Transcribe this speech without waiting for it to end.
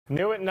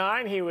New at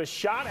 9, he was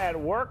shot at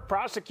work,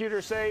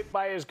 prosecutors say,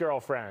 by his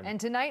girlfriend. And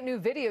tonight, new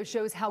video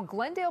shows how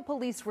Glendale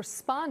police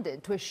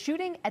responded to a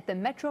shooting at the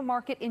Metro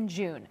Market in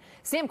June.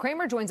 Sam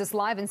Kramer joins us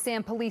live, and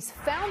Sam, police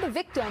found the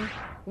victim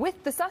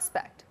with the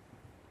suspect.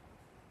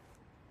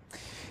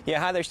 Yeah,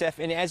 hi there, Steph.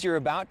 And as you're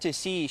about to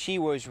see, she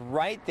was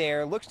right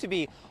there. Looks to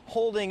be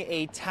holding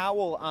a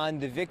towel on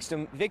the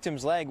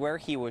victim's leg where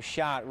he was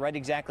shot, right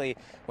exactly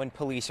when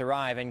police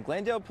arrive. And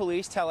Glendale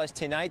police tell us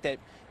tonight that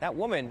that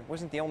woman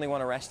wasn't the only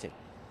one arrested.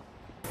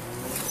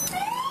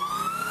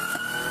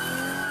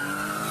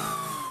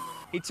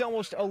 It's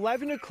almost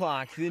 11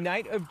 o'clock the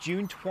night of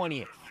June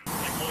 20th.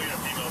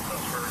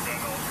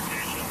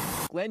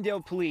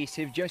 Glendale police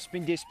have just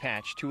been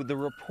dispatched to the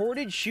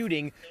reported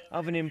shooting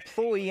of an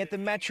employee at the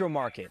Metro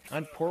Market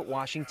on Port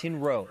Washington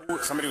Road.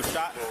 Somebody was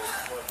shot?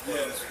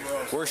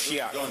 Where's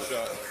she at?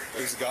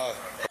 This guy.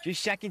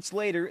 Just seconds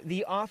later,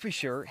 the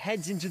officer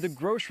heads into the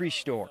grocery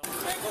store.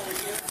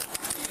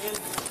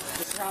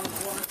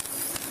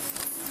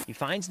 He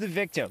finds the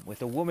victim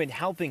with a woman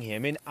helping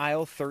him in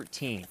aisle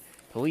 13.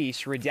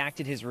 Police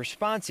redacted his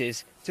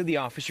responses to the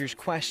officer's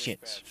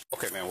questions.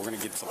 Okay, man, we're going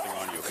to get something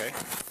on you, okay?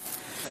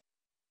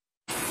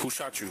 Who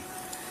shot you?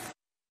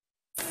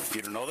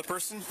 You don't know the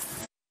person?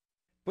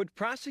 But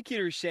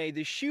prosecutors say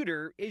the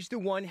shooter is the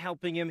one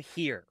helping him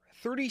here,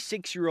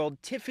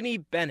 36-year-old Tiffany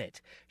Bennett.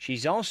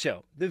 She's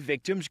also the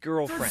victim's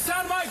girlfriend.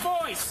 Sound my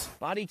voice!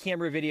 Body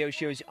camera video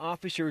shows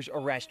officers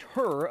arrest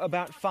her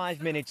about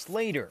 5 minutes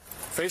later.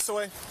 Face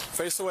away,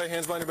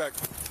 hands behind your back.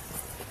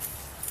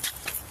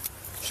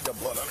 She got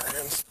blood on her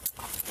hands.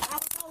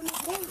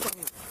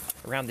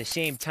 Around the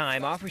same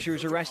time,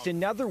 officers arrest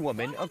another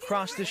woman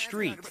across the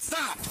street.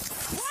 Stop!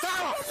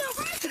 Stop!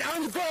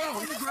 On the ground!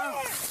 On the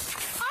ground!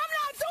 I'm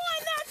not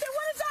doing nothing!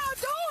 What is y'all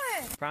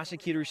doing?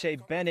 Prosecutors say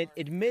Bennett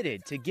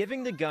admitted to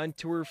giving the gun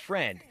to her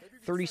friend,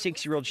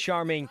 36-year-old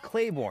Charmaine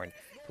Claiborne.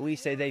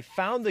 Police say they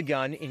found the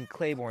gun in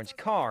Claiborne's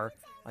car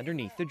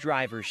underneath the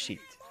driver's seat.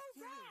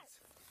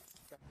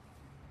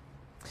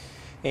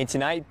 And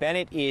tonight,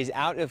 Bennett is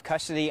out of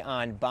custody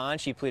on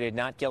bond. She pleaded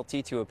not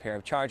guilty to a pair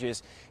of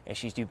charges, and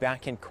she's due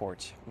back in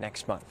court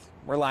next month.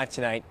 We're live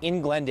tonight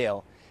in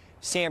Glendale.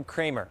 Sam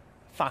Kramer,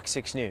 FOX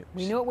 6 News.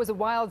 We knew it was a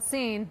wild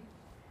scene.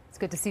 It's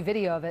good to see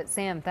video of it.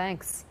 Sam,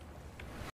 thanks.